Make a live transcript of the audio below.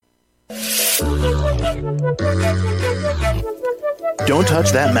Don't touch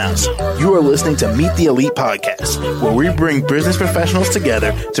that mouse. You are listening to Meet the Elite Podcast, where we bring business professionals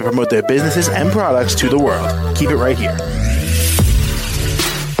together to promote their businesses and products to the world. Keep it right here.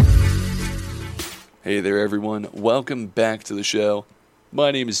 Hey there, everyone. Welcome back to the show.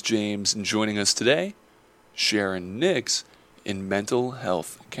 My name is James, and joining us today, Sharon Nix in mental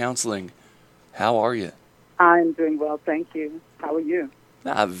health counseling. How are you? I'm doing well, thank you. How are you?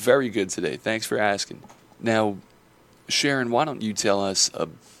 Very good today. Thanks for asking. Now, Sharon, why don't you tell us a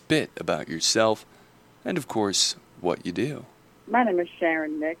bit about yourself and, of course, what you do? My name is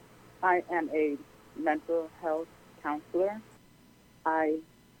Sharon Nix. I am a mental health counselor. I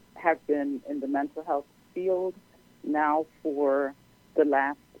have been in the mental health field now for the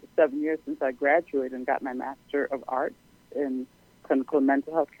last 7 years since I graduated and got my Master of Arts in clinical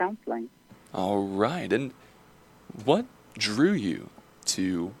mental health counseling. All right. And what drew you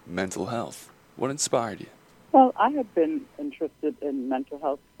to mental health? What inspired you? Well, I have been interested in mental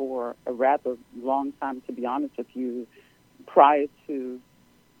health for a rather long time, to be honest with you, prior to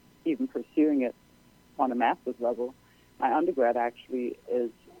even pursuing it on a master's level. My undergrad actually is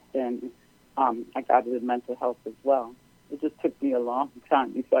in, I got it in mental health as well. It just took me a long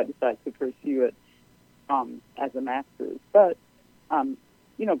time before I decided to pursue it as a master's. But,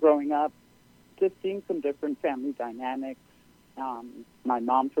 growing up, just seeing some different family dynamics. My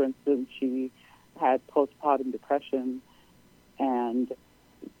mom, for instance, she had postpartum depression and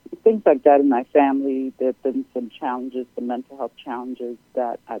things like that in my family. There have been some challenges, some mental health challenges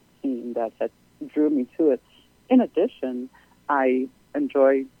that I've seen that drew me to it. In addition, I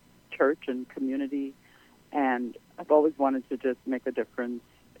enjoy church and community, and I've always wanted to just make a difference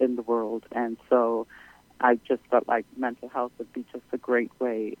in the world. And so I just felt like mental health would be just a great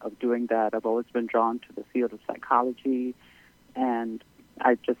way of doing that. I've always been drawn to the field of psychology, and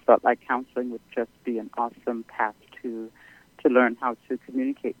I just felt like counseling would just be an awesome path to learn how to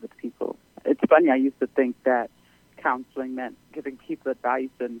communicate with people. It's funny, I used to think that counseling meant giving people advice,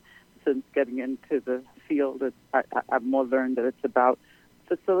 and since getting into the field, I've more learned that it's about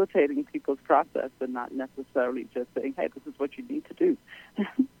facilitating people's process and not necessarily just saying, hey, this is what you need to do.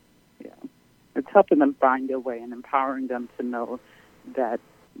 Yeah. It's helping them find their way and empowering them to know that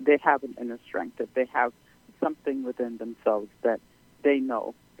they have an inner strength, that they have something within themselves that they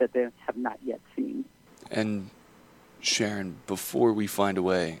know that they have not yet seen. And Sharon, before we find a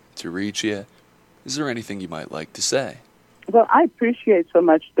way to reach you, is there anything you might like to say? Well, I appreciate so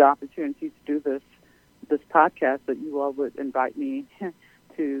much the opportunity to do this podcast, that you all would invite me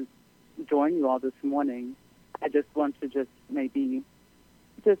to join you all this morning. I just want to maybe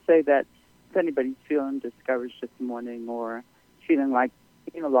say that if anybody's feeling discouraged this morning or feeling like,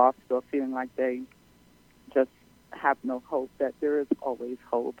 lost, or feeling like they just have no hope, that there is always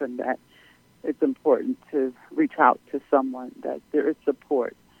hope, and that it's important to reach out to someone, that there is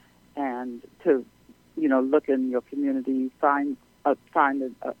support, and to, look in your community, find a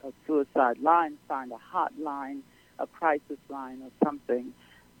suicide line, find a hotline, a crisis line, or something,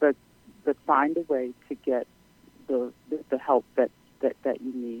 but find a way to get the help that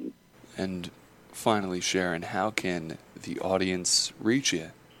you need. And finally, Sharon, how can the audience reach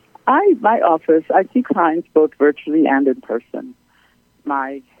you? My office, I see clients both virtually and in person.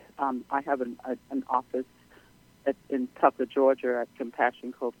 I have an office in Tucker, Georgia, at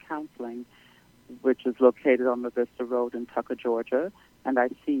Compassion Cove Counseling, which is located on the Vista Road in Tucker, Georgia, and I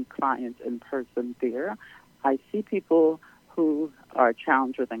see clients in person there. I see people who are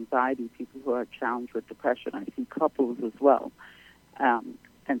challenged with anxiety, people who are challenged with depression. I see couples as well. And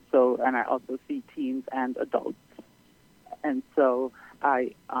I also see teens and adults. And so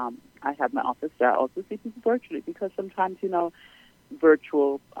I have my office there. I also see people virtually, because sometimes,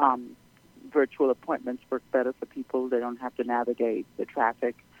 virtual appointments work better for people. They don't have to navigate the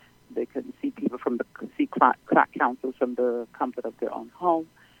traffic. They can see people counselors from the comfort of their own home.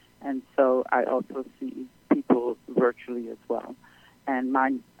 And so I also see people virtually as well. And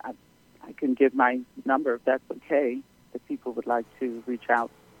I can give my number if that's okay. If people would like to reach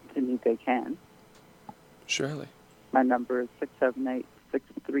out to me, they can. Surely. My number is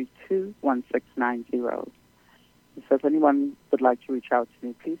 678-632-1690. So if anyone would like to reach out to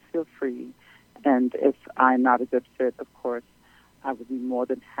me, please feel free. And if I'm not a good fit, of course, I would be more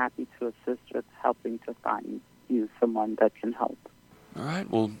than happy to assist with helping to find you someone that can help. All right.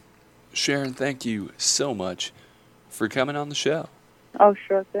 Well, Sharon, thank you so much for coming on the show. Oh,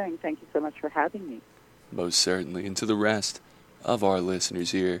 sure thing. Thank you so much for having me. Most certainly. And to the rest of our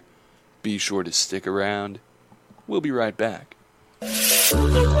listeners here, be sure to stick around. We'll be right back.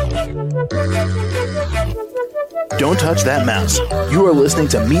 Don't touch that mouse. You are listening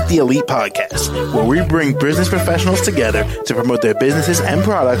to Meet the Elite Podcast, where we bring business professionals together to promote their businesses and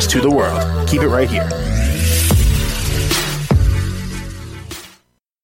products to the world. Keep it right here.